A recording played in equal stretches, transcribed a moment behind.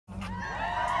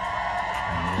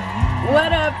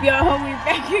What up, y'all? We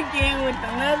back again with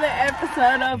another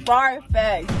episode of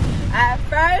BAR-FAX. At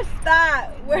first stop,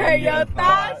 where your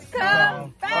thoughts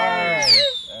come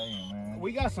first. Hey, man.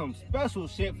 We got some special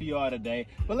shit for y'all today,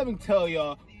 but let me tell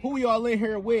y'all who y'all in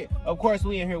here with. Of course,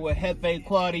 we in here with Hefe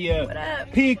Claudia,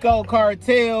 Pico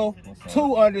Cartel,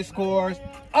 2 underscores,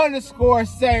 underscore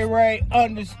say Ray,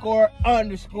 underscore.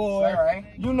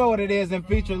 You know what it is, and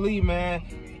Feature Lee, man.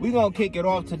 We gonna kick it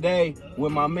off today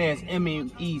with my man's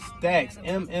MME Stacks.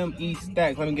 MME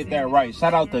Stacks. Let me get that right.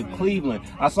 Shout out to Cleveland.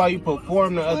 I saw you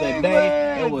perform the other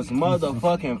day. It was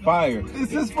motherfucking fire.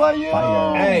 This is for you.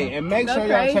 Hey, and make sure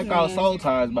y'all check out Soul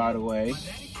Ties, by the way.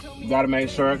 You gotta make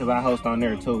sure, because I host on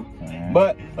there too.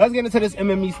 But let's get into this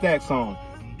MME Stacks song.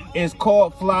 It's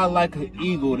called Fly Like an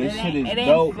Eagle. This shit is dope. It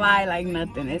ain't fly like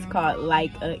nothing. It's called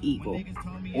Like a Eagle.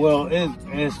 Well,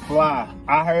 it's fly.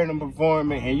 I heard him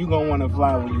perform it, and you gonna want to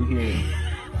fly when you hear it.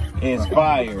 It's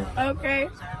fire. Okay.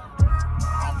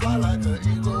 I fly like an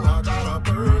eagle, I got a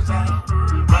bird's eye.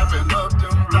 Wrapping up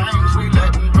them things, we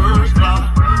letting birds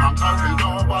fly. I'm talking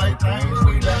all white things,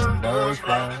 we letting birds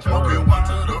fly. Smoking one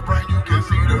to the brain, you can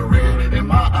see the red in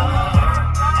my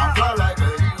eye. I fly like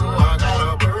an eagle, I got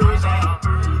a bird's eye.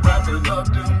 Wrapping up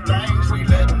them things, we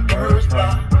letting birds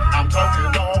fly. I'm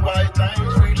talking all white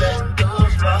things, we letting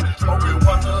birds fly. Smoking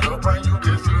one to the brain, you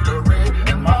can see the red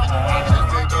in my eye. I just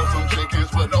picked up some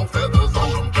chickens with no feathers on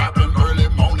them, dropping early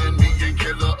morning, me and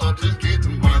Killer up just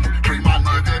getting money. Free my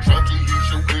nigga Chucky, he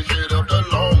shooting shit up the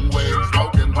long way.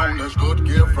 Smoking on this good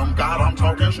gift from God, I'm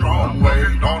talking strong way.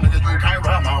 No nigga, you can't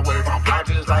ride my wave, I'm fly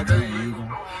just like an eagle.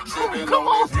 Sipping on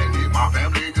this Henny, my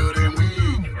family good and we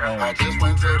eat. I just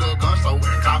went to the gun store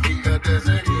and got me a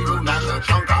Desert Eagle. Knocked a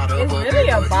chunk out of It's really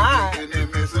a bar.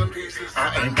 I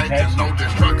ain't making no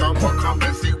diss track, I'ma come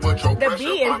and see what your The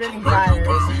beat is really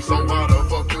fire. So why the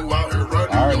fuck you out here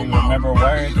running? I already remember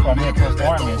words from his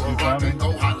performance, you feel me?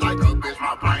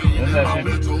 This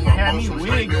Had me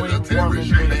wig when you performing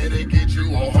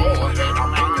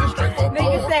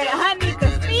Nigga said, honey, the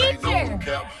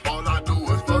feature. All I do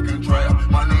is fucking trap.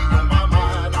 Money on my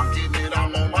mind, I'm getting it,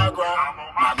 I'm on my grind.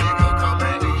 My nigga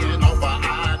coming in over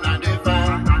I-95.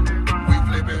 We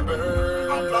flipping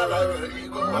birds. I fly like an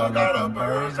eagle, I got a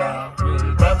bird's eye.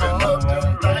 Wrapping up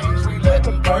them things, we let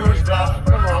them birds fly.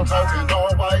 I'm talking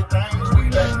all white things, we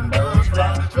let them birds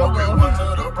fly. Smoking one to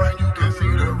the brain, you can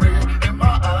see the red in my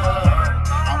eye.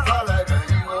 I fly like an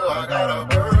eagle, I got a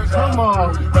bird's eye. Come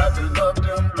on. Wrapping up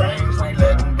them things, we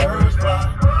let them birds fly.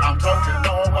 I'm talking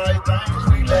all white things,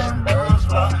 we let them birds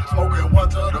fly. Smoking one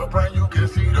to the brain, you can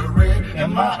see the red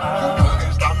in my eye. You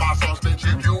couldn't stop my sauce, bitch,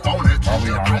 if you want it.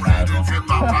 Your president's in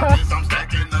my pockets, I'm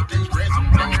stacking up these grins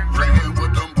and blue. Playing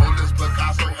with them bullets,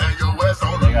 Picasso and your ass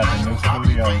on the They got the new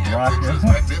studio rocking.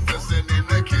 magnificent in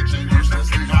the kitchen. You should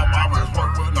see how my wrist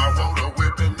work when I roll the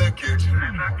whip in the kitchen.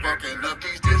 Fucking up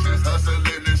these dishes,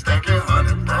 hustling and stacking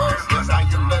 100 bucks. Yes, I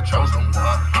am the chosen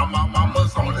one. I'm my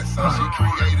mama's only son. She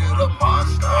created a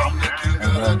monster. I'm the king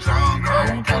of the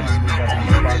jungle. Pulling up on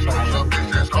the bitch, your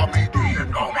bitch just call me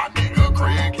Dino. My nigga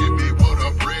Craig hit me with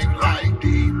a brick like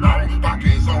Dino.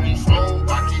 Pockets on swole,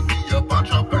 I keep me a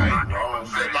bunch of bank.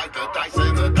 Sit like the dice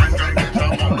and the dice game, bitch,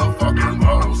 I'm on the fucking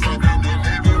road. Sitting and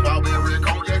living while we're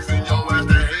cognacs in your ass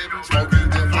to heaven. Smoking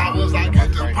the flowers, I get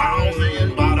them pounds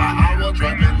in by the hour.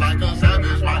 Trapping like a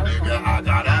savage, my nigga, I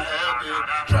gotta have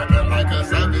it. Trapping like a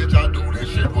savage, I do this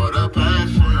shit with a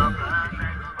passion.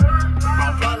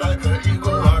 I fly like an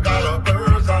eagle, I got a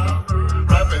bird's eye.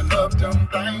 Wrapping up them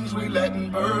things, we letting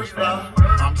birds fly.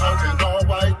 I'm talking all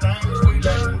white things, we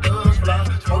letting birds fly.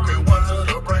 Smoking one to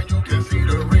the brain, you can see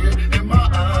the red in my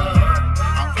eye.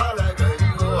 I fly like an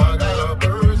eagle, I got a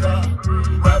bird's eye.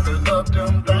 Wrapping up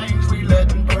them things, we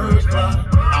letting birds fly.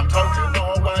 I'm talking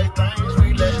all white things,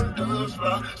 we letting birds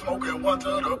fly. Smoking one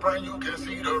to the brain, you can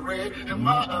see the red in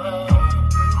my eye.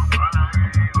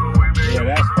 Yeah,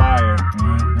 that's fire.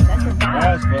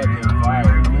 That's fucking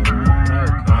fire, man.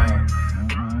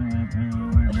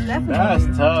 That's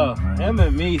tough.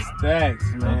 MME Stacks,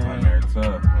 man. They're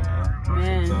tough, man.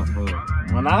 Man.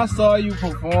 Tough. When I saw you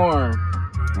perform,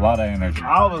 A lot of energy.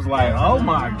 I was like, oh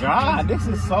my God, this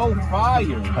is so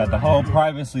fire. Had the whole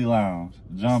privacy lounge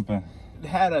jumping.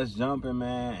 Had us jumping,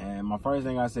 man. And my first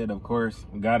thing I said, of course,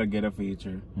 we gotta get a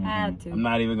feature. Had to. I'm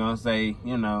not even gonna say,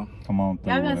 you know. Come on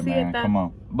through Y'all gonna with it, see it, man. though? Come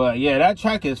on. But yeah, that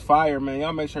track is fire, man.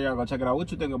 Y'all make sure y'all go check it out. What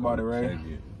you think about it, Ray? Check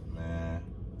it, man.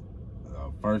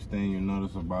 First thing you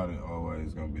notice about it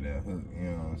always gonna be that hook.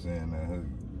 You know what I'm saying? That hook,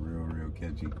 real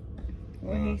catchy.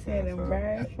 When he said in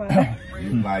BAR-FAX.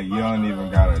 Like, you don't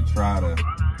even gotta try to,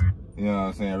 you know what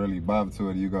I'm saying, really bob to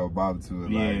it. You go bob to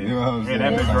it. Like, Yeah. you know what I'm saying?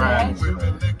 That bitch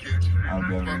I'm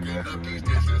definitely messing with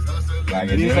it. Like,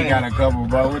 if you got a couple,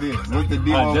 bro, with it, what's the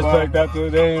deal? I just picked up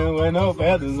today with no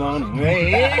feathers on it.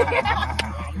 Man.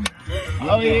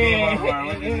 Oh yeah,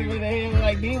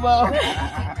 like Debo.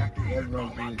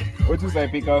 What you say,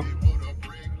 Pico?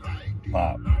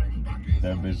 Pop.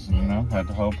 That bitch, you know, had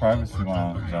the whole privacy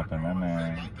lounge jumping. That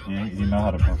man, he know how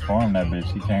to perform. That bitch,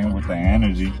 he came with the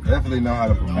energy. Definitely know how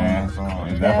to perform Man, that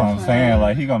song. that's what I'm saying.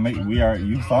 Like, he gonna make,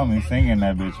 you saw me singing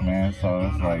that bitch, man. So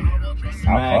it's like,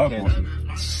 I fuck with it.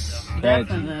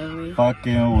 Definitely.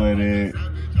 Fucking with it.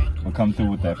 We'll come through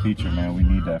with that feature, man. We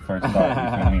need that first thought.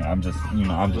 You feel me? I'm just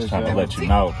trying to let you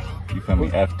know. You feel me?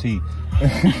 FT.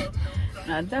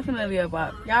 Nah, definitely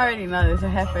about. Y'all already know there's a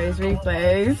Hefe's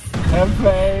replays.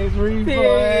 Hefe's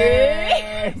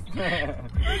replays.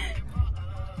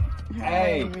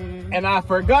 Hey, and I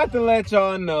forgot to let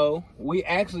y'all know, we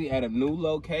actually at a new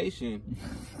location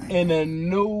in a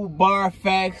new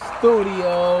BAR-FAX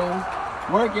studio.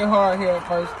 Working hard here at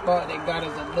First Thought. They got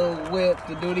us a little whip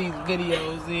to do these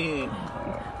videos in.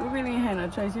 We really ain't had no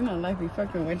choice. You know, life be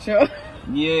fucking with you.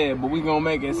 Yeah, but we gonna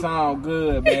make it sound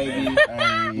good, baby.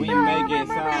 We make it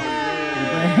sound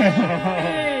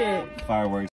good. Fireworks.